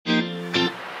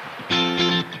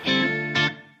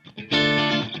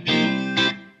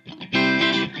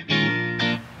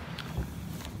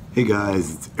Hey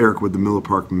guys, it's Eric with the Miller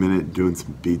Park Minute doing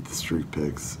some Beat the Streak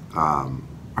picks. Our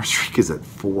streak is at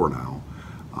 4 now.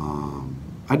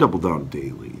 I double down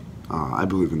daily. I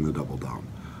believe in the double down.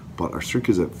 But our streak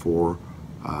is at 4.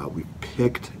 We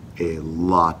picked a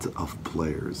lot of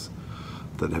players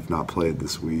that have not played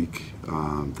this week.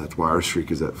 That's why our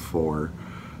streak is at 4.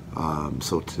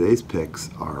 So today's picks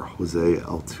are Jose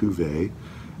Altuve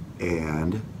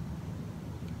and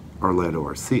Orlando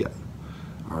Arcia.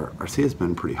 Arcia's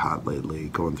been pretty hot lately,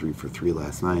 going 3 for 3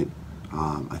 last night.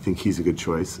 I think he's a good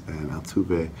choice, and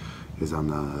Altuve is on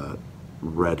the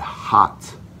red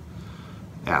hot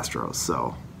Astros.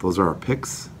 So those are our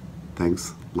picks.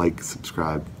 Thanks. Like,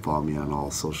 subscribe, follow me on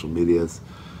all social medias.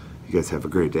 You guys have a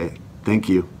great day. Thank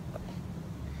you.